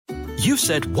You've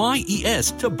said YES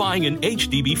to buying an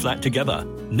HDB flat together.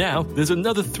 Now, there's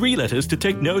another 3 letters to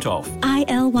take note of.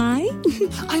 ILY?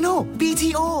 I know,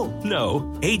 BTO. No,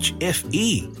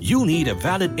 HFE. You'll need a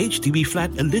valid HDB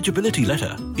flat eligibility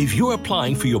letter if you're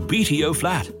applying for your BTO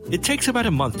flat. It takes about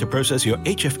a month to process your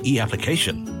HFE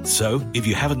application. So, if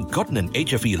you haven't gotten an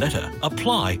HFE letter,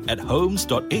 apply at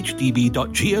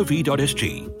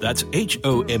homes.hdb.gov.sg. That's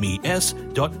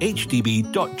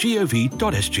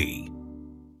homes.hdb.gov.sg.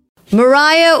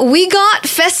 Mariah, we got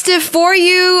festive for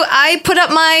you. I put up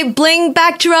my bling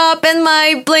backdrop and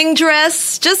my bling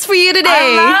dress just for you today.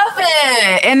 I love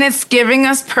it. And it's giving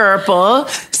us purple.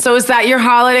 So is that your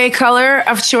holiday color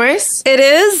of choice? It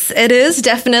is. It is,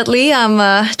 definitely. I'm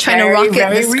trying to rock it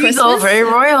this regal, Christmas. very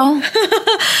royal.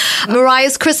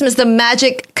 Mariah's Christmas, The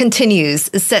Magic Continues,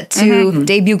 is set to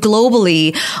debut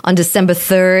globally on December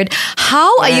 3rd.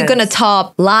 How are you going to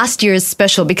top last year's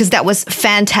special? Because that was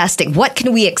fantastic. What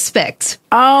can we expect?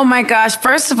 Oh my gosh.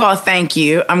 First of all, thank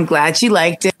you. I'm glad you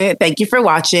liked it. Thank you for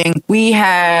watching. We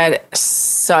had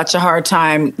such a hard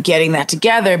time getting that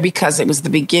together because it was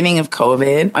the beginning of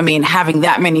COVID. I mean, having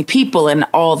that many people and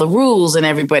all the rules and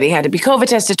everybody had to be COVID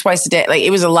tested twice a day. Like,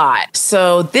 it was a lot.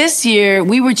 So this year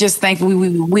we were just thankful.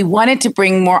 We wanted to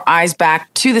bring more eyes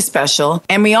back to the special.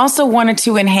 And we also wanted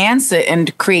to enhance it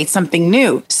and create something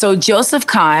new. So Joseph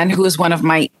Kahn, who is one of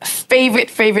my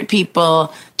favorite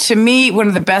people, to me, one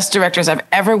of the best directors I've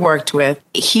ever worked with,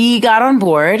 he got on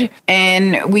board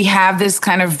and we have this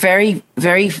kind of very,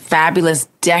 very fabulous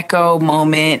deco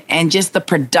moment, and just the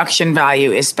production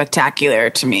value is spectacular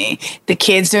to me. The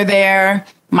kids are there.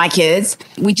 My kids.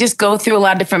 We just go through a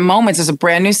lot of different moments. There's a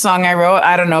brand new song I wrote.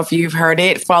 I don't know if you've heard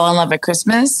it, Fall in Love at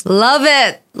Christmas. Love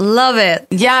it. Love it.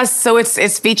 Yes. So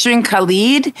it's featuring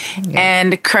Khalid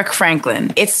and Kirk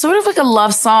Franklin. It's sort of like a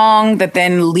love song that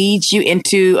then leads you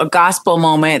into a gospel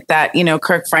moment that, you know,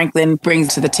 Kirk Franklin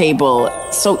brings to the table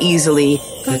so easily.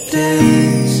 The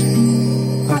days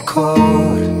are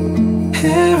cold.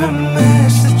 Here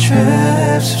amidst the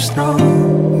drifts of snow.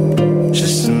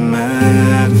 Just a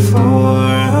metaphor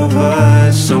of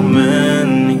us. So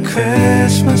many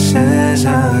Christmases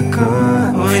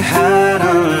ago, we had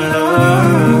our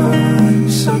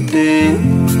love so deep,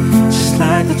 just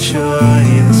like the joy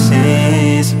the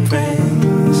season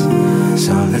brings.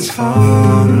 So let's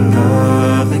fall in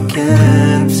love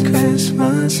again this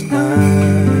Christmas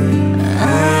night.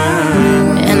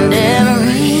 And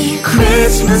every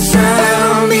Christmas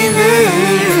I'll be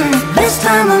there. This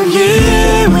time of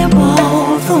year we're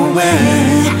both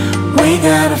away. We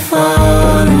gotta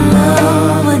fall in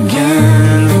love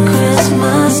again at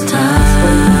Christmas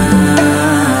time.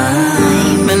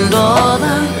 And all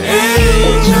the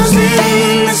angels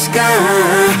in the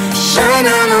sky shine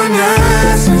out on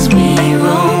us as we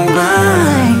roll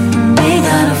by. We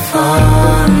gotta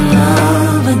fall in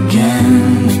love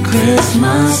again at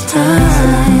Christmas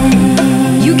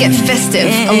time. You get festive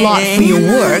a lot for your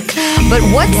work, but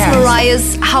what's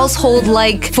Mariah's household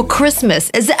like for Christmas?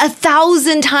 Is it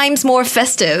 1,000 times more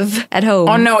festive at home?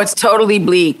 Oh no, it's totally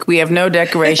bleak. We have no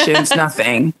decorations,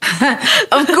 nothing.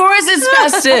 Of course it's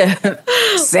festive.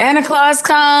 Santa Claus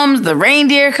comes, the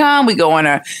reindeer come, we go on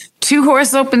a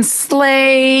 2-horse open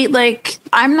sleigh. Like,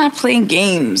 I'm not playing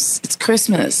games. It's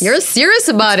Christmas. You're serious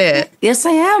about it. Yes, I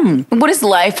am. What is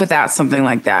life without something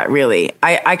like that, really?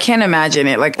 I can't imagine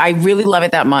it. Like, I really love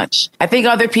it that much. I think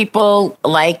other people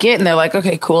like it and they're like,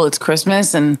 okay, cool, it's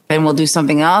Christmas and then we'll do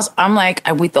something else. I'm like,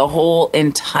 I wait the whole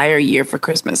entire year for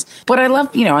Christmas. But I love,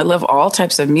 I love all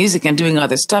types of music and doing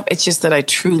other stuff. It's just that I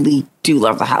truly do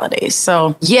love the holidays.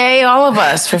 So yay, all of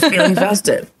us for feeling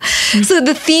festive. So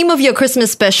the theme of your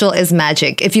Christmas special is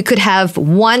magic. If you could have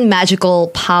one magical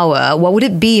power, what would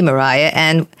it be, Mariah?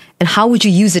 And how would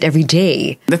you use it every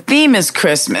day? The theme is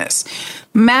Christmas.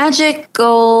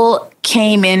 Magical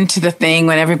came into the thing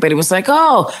when everybody was like,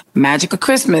 oh, Magical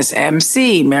Christmas,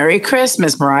 MC, Merry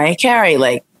Christmas, Mariah Carey.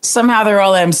 Like, somehow they're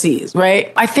all MCs,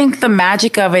 right? I think the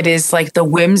magic of it is like the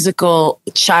whimsical,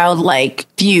 childlike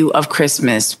view of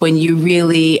Christmas when you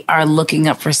really are looking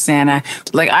up for Santa.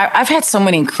 Like, I've had so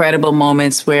many incredible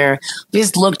moments where we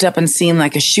just looked up and seen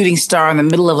like a shooting star in the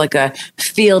middle of like a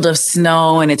field of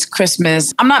snow and it's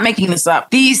Christmas. I'm not making this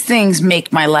up. These things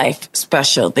make my life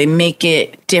special. They make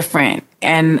it different.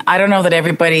 And I don't know that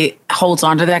everybody holds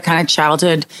on to that kind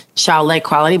of childlike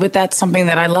quality, but that's something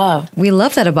that I love. We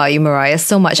love that about you, Mariah,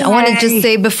 so much. I want to just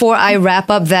say before I wrap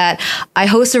up that I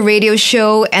host a radio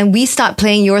show and we start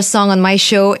playing your song on my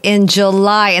show in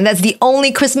July. And that's the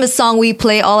only Christmas song we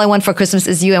play. All I Want for Christmas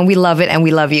Is You. And we love it and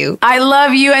we love you. I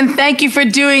love you and thank you for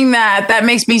doing that. That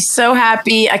makes me so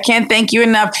happy. I can't thank you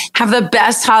enough. Have the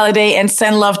best holiday and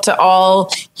send love to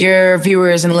all your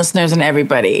viewers and listeners and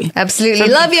everybody. Absolutely.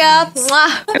 Love ya.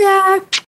 Mwah. Yeah.